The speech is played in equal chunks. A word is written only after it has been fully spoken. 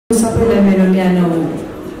सबैलाई मेरो न्यानो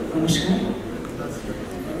नमस्कार।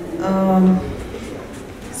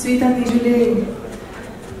 स्मिता दिजुले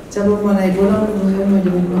जब मलाई बोलाउनु भयो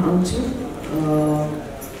मैले भन्नु आउँछु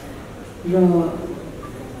र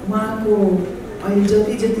उहाँको अहिले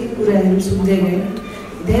जति जति कुराहरू सुन्दै गएँ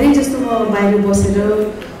धेरै जस्तो म बाहिर बसेर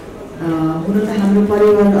हुन त हाम्रो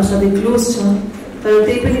परिवार असाध्यै क्लोज छ तर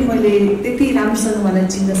त्यही पनि मैले त्यति राम्रोसँग मलाई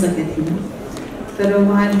चिन्न सकेको थिइनँ। तर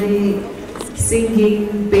उहाँले सिङ्गिङ,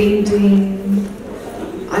 पेन्टिङ,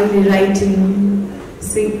 अहिले राइटिङ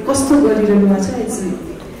कस्तो गरिरहनु भएको छ। It's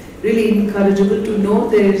really encourageable to know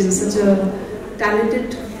there is such a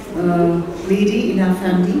talented lady in our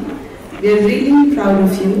family. We are really proud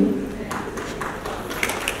of you.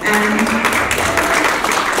 And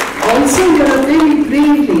also you are a very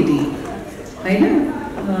brave lady. हैन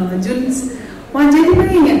जुन उहाँ जहिले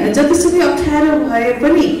पनि जतिसुकै अप्ठ्यारो भए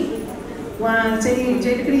पनि उहाँ चाहिँ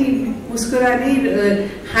जहिले पनि मुस्कुरानी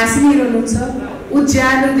हाँस्ने रहनुहुन्छ,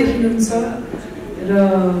 उज्यालो देखिनुहुन्छ र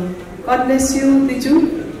God bless you Diju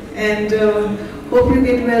and hope you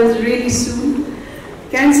get well really soon.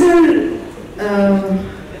 Cancer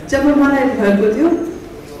जब मलाई भएको थियो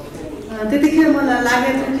त्यतिखेर मलाई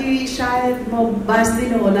लागेको थियो कि सायद म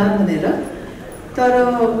बाँच्दिनँ होला भनेर। तर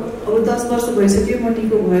अब 10 वर्ष भइसक्यो म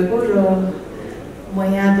निको भएको र म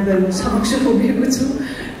यहाँ तपाईहरुको समक्ष उभिएको छु।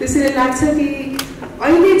 त्यसैले लाग्छ कि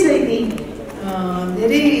अहिले चाहिँ नि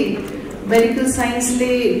धेरै मेडिकल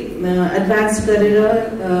साइन्सले एडभान्स गरेर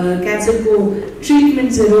क्यान्सरको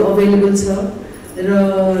ट्रिटमेन्ट्सहरू अवेलेबल छ र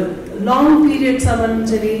लङ पिरियडसम्म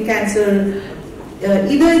चाहिँ cancer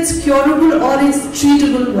either it's curable or it's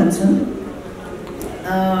treatable भन्छन्।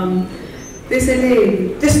 त्यसैले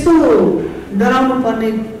त्यस्तो डराउनु पर्ने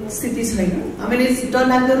स्थिति छैन। आई मिन इट्स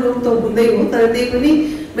डरलाग्दो रोग त हुँदै हो तर त्यही पनि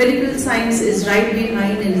medical science is right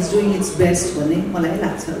behind and is doing it's best भन्ने मलाई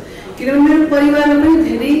लाग्छ। किनभने मेरो परिवारमा पनि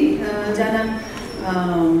धेरैजना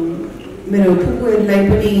मेरो फुपूहरूलाई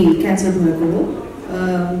पनि क्यान्सर भएको हो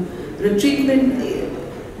र ट्रिटमेन्ट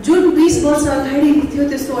जुन 20 वर्ष अगाडि थियो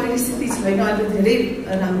त्यस्तो अहिले स्थिति छैन। अहिले धेरै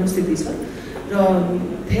राम्रो स्थिति छ र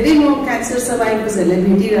धेरै म क्यान्सर सर्भाइभर्सहरूलाई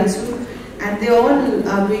भेटिरहेको छु and they all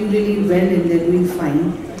are doing really well and they are doing fine.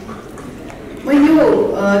 म यो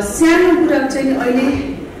सानो कुरा चाहिँ अहिले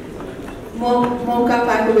म मौका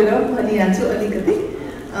पाएको बेला भनिहाल्छु अलिकति।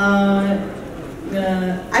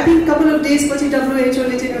 I think couple of days पछि WHO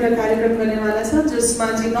ले चाहिँ एउटा कार्यक्रम गर्नेवाला छ जसमा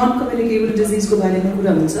चाहिँ नन कम्युनिकेबल डिजिजको बारेमा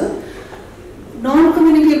कुरा हुन्छ। नन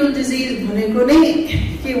कम्युनिकेबल डिजिज भनेको नै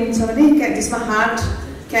के हुन्छ भने त्यसमा हार्ट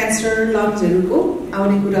क्यान्सर लङ्सहरूको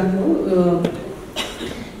आउने कुरा हो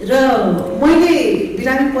र मैले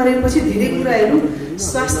बिरामी परेपछि धेरै कुराहरू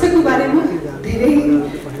स्वास्थ्यको बारेमा धेरै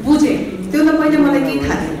बुझेँ। त्यो त पहिले मलाई केही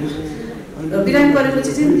थाहा थिएन र बिरामी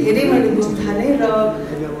परेपछि चाहिँ धेरै मैले बुझ्न थालेँ र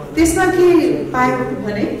त्यसमा के पाएँ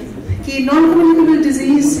भने कि नन कम्युनिकेबल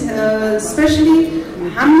डिजिज स्पेसली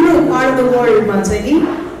हाम्रो पार्ट अफ द वर्ल्डमा चाहिँ नि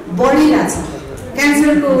बढिरहेछ।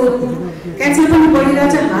 क्यान्सर पनि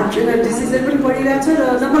बढिरहेछ, हार्ट डिजिजहरू पनि बढिरहेछ र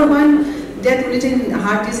नम्बर 1 डेथ हुने चाहिँ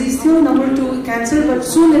हार्ट डिजिज थियो, number 2 cancer but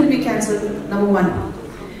soon it be cancer number 1।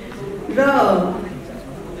 र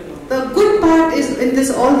the good part is in this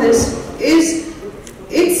all this is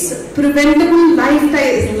it's preventable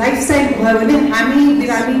lifestyle भयो भने हामी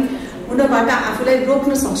बिरामी हुनबाट आफूलाई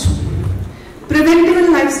रोक्न सक्छौँ। प्रिभेन्टेबल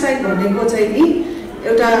लाइफस्टाइल भनेको चाहिँ नि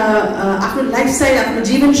एउटा आफ्नो लाइफस्टाइल आफ्नो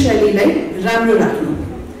जीवनशैलीलाई राम्रो राख्नु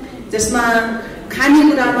जसमा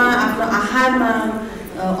खानेकुरामा आफ्नो आहारमा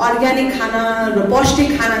अर्ग्यानिक खाना र पौष्टिक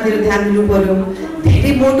खानातिर ध्यान दिनु पर्यो।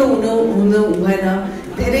 धेरै मोटो हुनु भएन,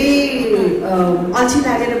 धेरै अल्छी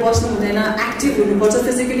लागेर बस्नु हुँदैन, एक्टिभ हुनुपर्छ,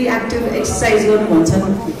 फिजिकली एक्टिभ एक्सर्साइज गर्नु भन्छन्,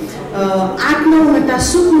 8-9 घण्टा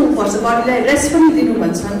सुत्नुपर्छ, बडीलाई रेस्ट पनि दिनु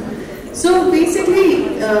भन्छन्। सो बेसिकली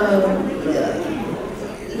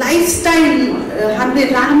लाइफस्टाइल हामीले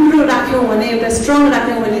राम्रो राख्यौँ भने एउटा स्ट्रङ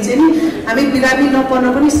राख्यौँ भने चाहिँ नि हामी बिरामी नपर्न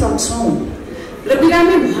पनि सक्छौँ र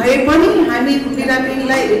बिरामी भए पनि हामी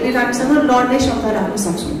बिरामीसँग लड्ने क्षमता राख्न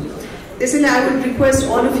सक्छौँ। त्यसैले I would request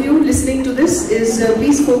all of you listening to this is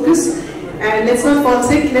please focus and let's not fall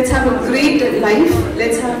sick. Let's have a great life.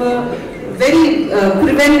 Let's have a very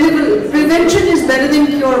prevention is better than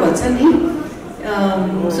cure भन्छ नि।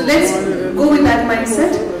 So let's go with that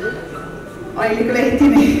mindset. अहिलेको लागि यति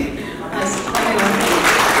नै।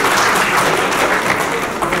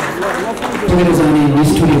 तपाईले जाने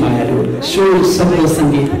निष्ठुरी मायालु स्वर शब्द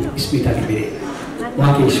सङ्गीत स्मिता घिमिरे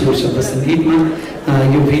उहाँकै स्वर शब्द सङ्गीतमा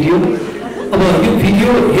यो भिडियो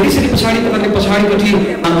हेरिसके पछाडि तपाईँले पछाडिपट्टि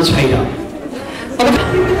आउनु छैन। अब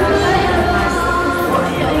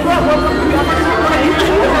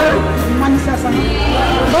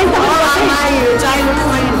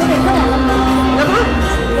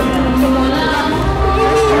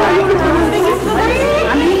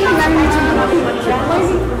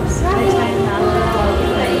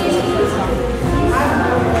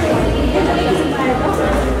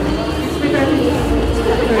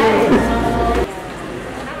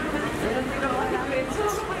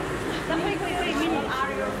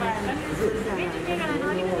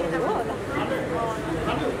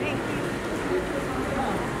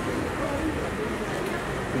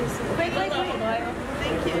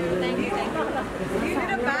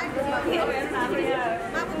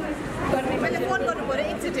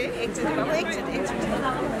एकचोटि बाबु एकचोटि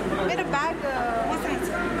मेरो bag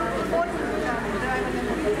phone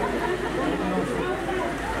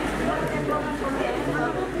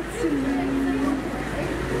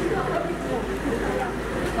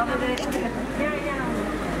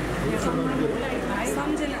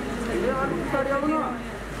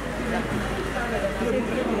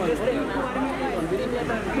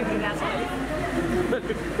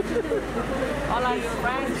All are your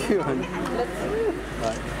friends?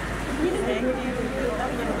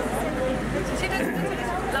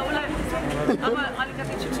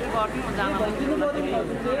 अलिकति छिटो गर्नु म जान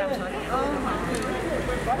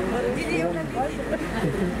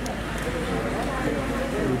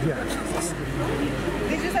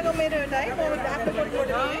दिदीसँग मेरो एउटा है म आफ्नो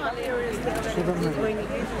फोटो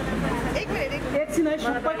एक मिनट एकछिन है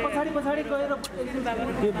सबै पछाडि गएर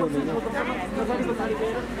के बोल्नु पछाडि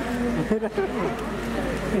गएर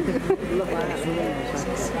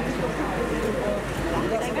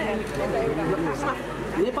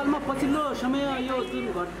नेपालमा पछिल्लो समय यो जुन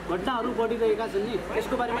घटनाहरू बढिरहेका छन् नि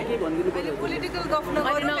यसको बारेमा के भनिदिनु पर्यो? पोलिटिकल गफ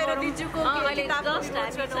नगरौँ मेरो दिजुको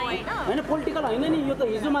होइन पोलिटिकल होइन नि यो त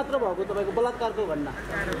हिजो मात्र भएको तपाईँको बलात्कारको घटना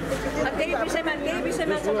त्यही विषयमा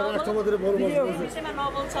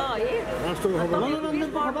नोभल छ है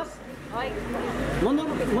मनोरञ्जनको खबर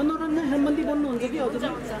मनोरञ्जन सम्बन्धी बोल्नुहुन्छ कि हजुर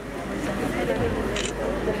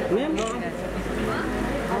म्याम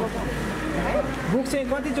बुक चाहिँ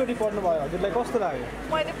कतिचोटि पढ्नुभयो हजुरलाई कस्तो लाग्यो?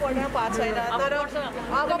 मैले पढ्न पाएको छैन तर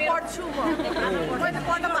अब पढ्छु म मैले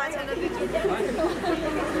पढ्न पाएको छैन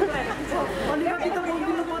अलिकति त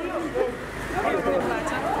बोलिदिनु पर्यो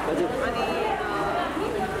अनि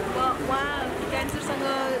उहाँ क्यान्सरसँग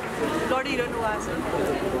लडिरहनु भएको छ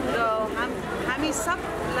र हामी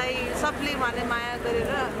सबले उहाँलाई माया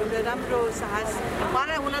गरेर राम्रो साहस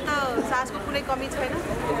उहाँलाई हुन त साहसको कुनै कमी छैन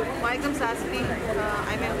उहाँ एकदम साहसली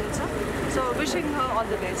आइमा हुनुहुन्छ so विशिङ her all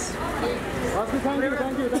the best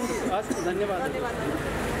धन्यवाद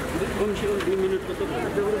 2 मिनटको त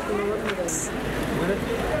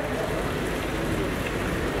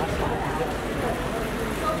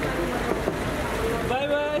बाई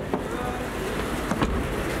बाई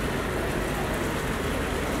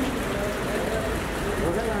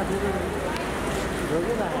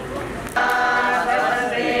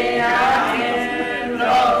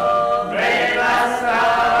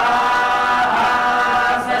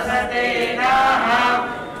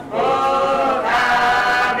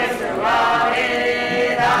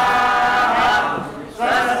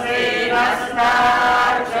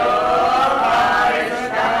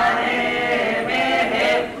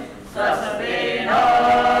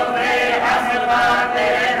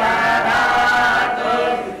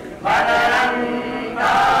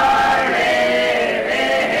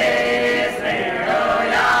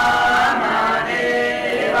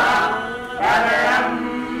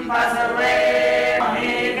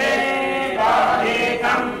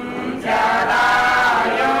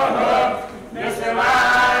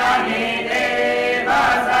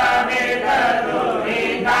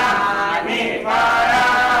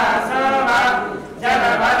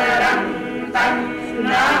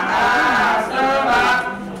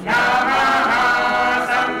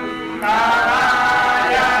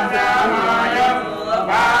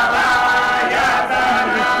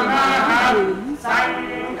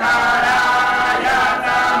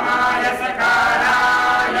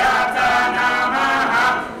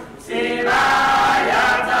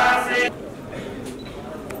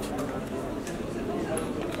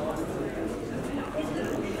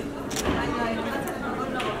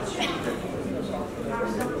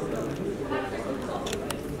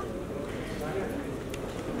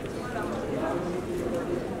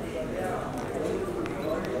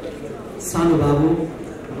सानो बाबु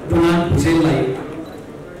डोनाल्ड भुजेललाई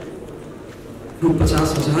रु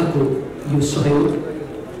 50,000 को यो सहयोग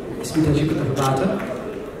स्मिताजीको तर्फबाट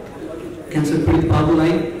क्यान्सर पीडित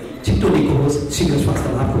बाबुलाई छिटो निको होस् शीघ्र स्वास्थ्य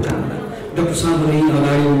लाभको कामना डाक्टर साहब यही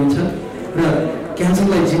अगाडि हुनुहुन्छ र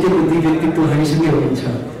क्यान्सरलाई जितेको दुई व्यक्तित्व हामीसँगै हुनुहुन्छ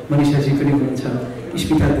मनिषाजी पनि हुनुहुन्छ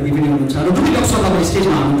स्मिता दिदी पनि हुनुहुन्छ र दुई डाक्टर साहबलाई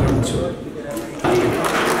स्टेजमा आमन्त्रण गर्छु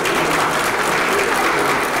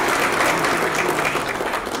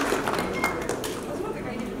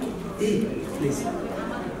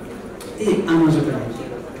आमा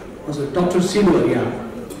हजुर डक्टर सिलु